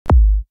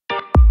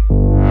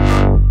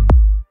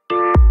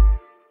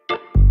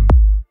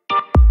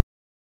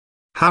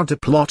How to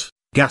plot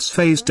gas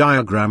phase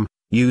diagram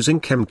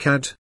using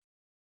ChemCAD.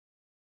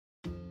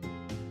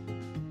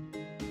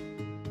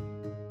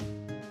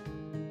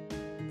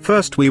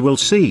 First we will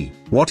see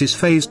what is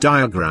phase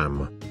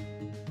diagram.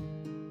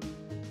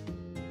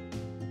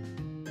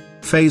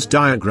 Phase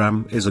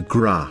diagram is a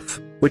graph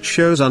which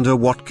shows under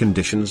what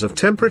conditions of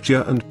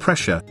temperature and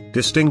pressure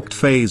distinct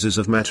phases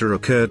of matter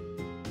occurred.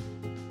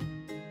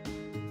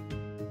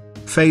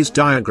 Phase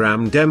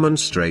diagram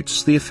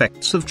demonstrates the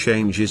effects of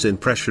changes in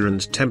pressure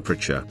and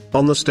temperature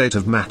on the state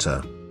of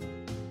matter.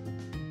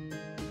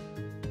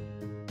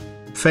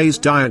 Phase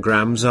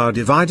diagrams are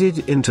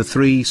divided into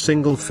three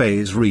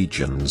single-phase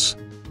regions.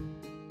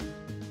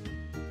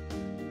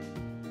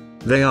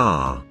 They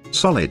are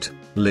solid,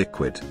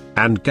 liquid,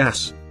 and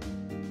gas.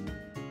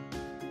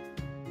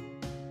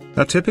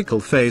 A typical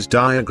phase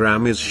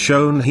diagram is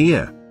shown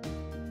here.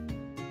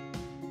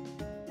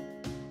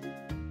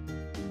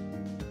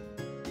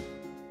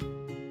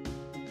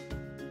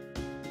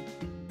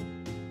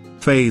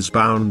 Phase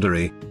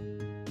boundary.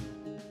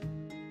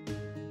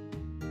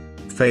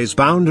 Phase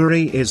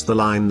boundary is the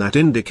line that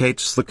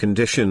indicates the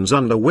conditions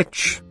under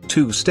which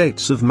two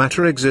states of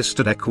matter exist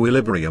at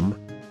equilibrium.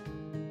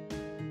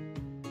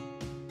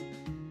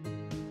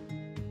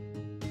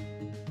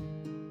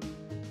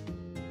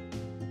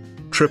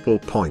 Triple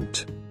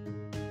point.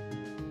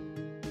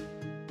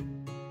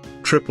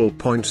 Triple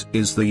point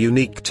is the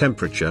unique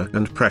temperature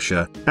and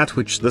pressure at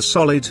which the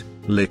solid,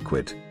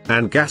 liquid,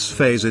 and gas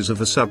phases of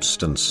a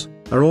substance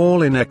are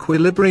all in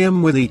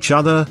equilibrium with each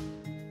other.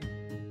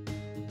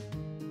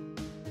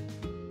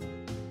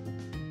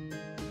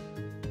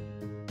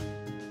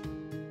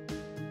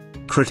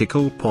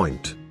 Critical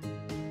point.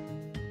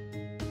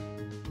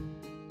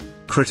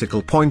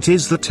 Critical point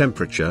is the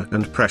temperature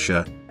and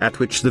pressure at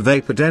which the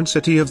vapor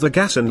density of the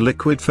gas and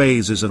liquid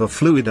phases of a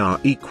fluid are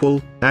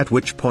equal, at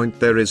which point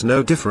there is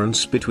no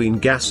difference between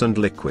gas and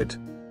liquid.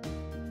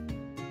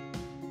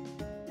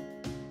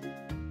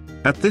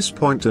 At this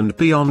point and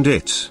beyond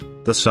it,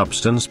 the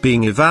substance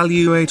being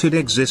evaluated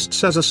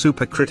exists as a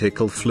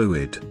supercritical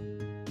fluid.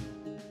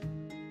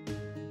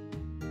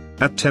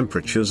 At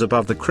temperatures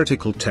above the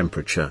critical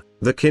temperature,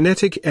 the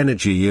kinetic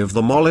energy of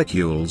the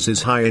molecules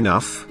is high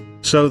enough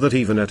so that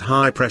even at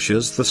high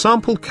pressures the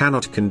sample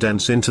cannot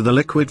condense into the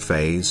liquid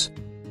phase.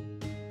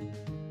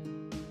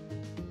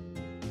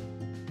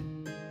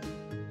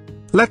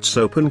 Let's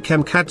open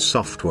ChemCAD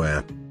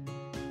software.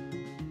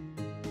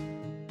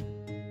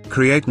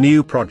 Create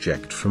new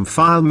project from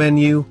File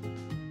menu.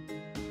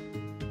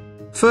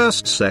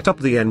 First set up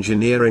the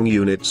engineering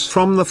units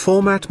from the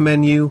Format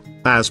menu,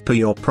 as per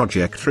your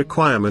project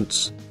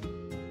requirements.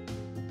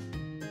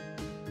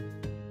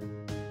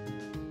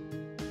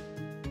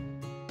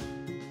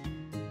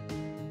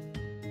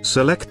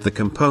 Select the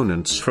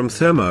components from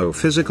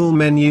Thermophysical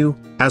menu,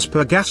 as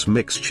per gas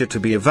mixture to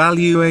be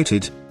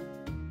evaluated.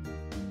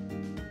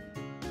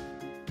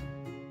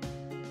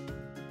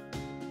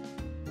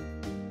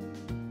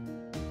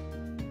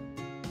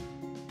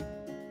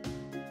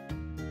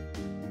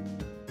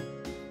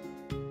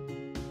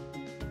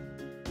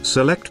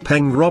 Select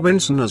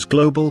Peng-Robinson as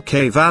Global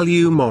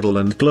K-Value Model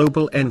and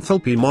Global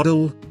Enthalpy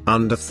Model,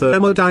 under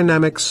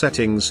Thermodynamic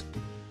Settings.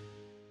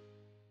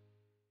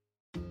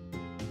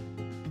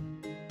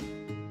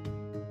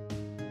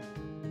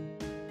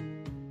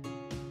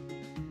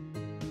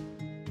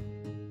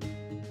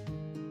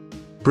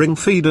 Bring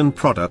feed and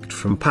product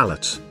from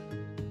palette.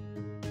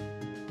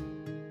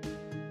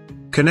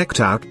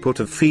 Connect output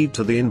of feed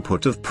to the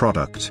input of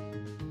product.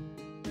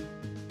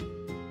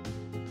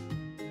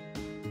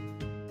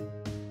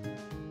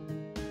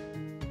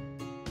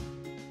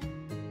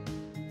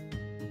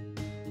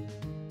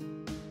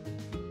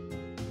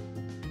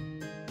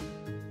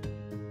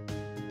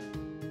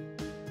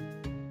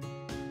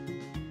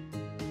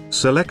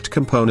 Select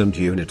component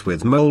unit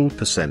with mole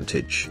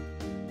percentage.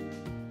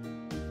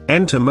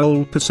 Enter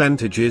mole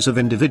percentages of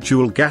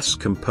individual gas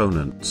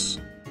components.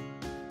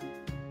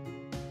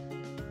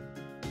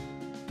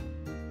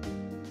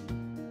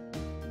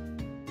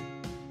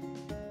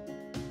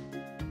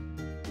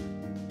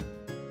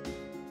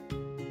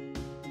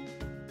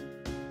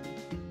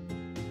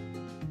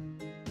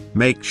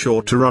 Make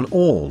sure to run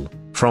all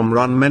from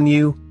Run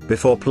menu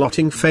before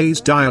plotting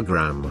phase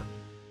diagram.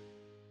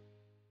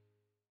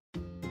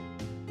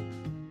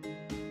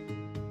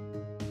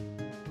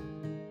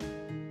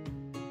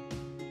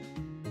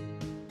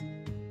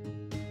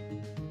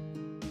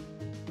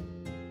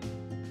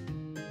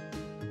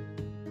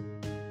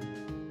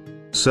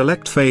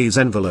 Select phase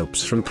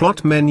envelopes from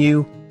Plot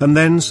menu, and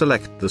then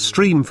select the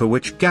stream for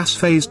which gas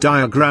phase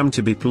diagram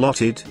to be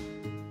plotted.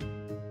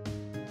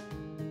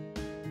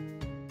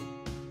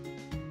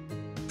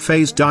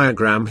 Phase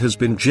diagram has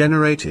been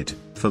generated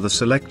for the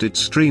selected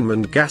stream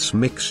and gas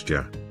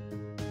mixture.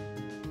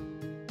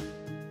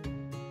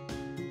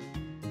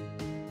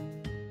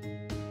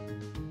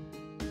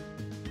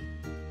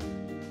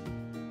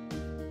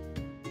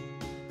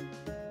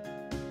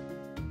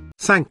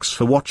 Thanks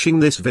for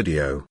watching this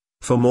video.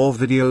 For more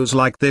videos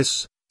like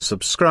this,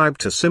 subscribe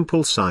to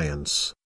Simple Science.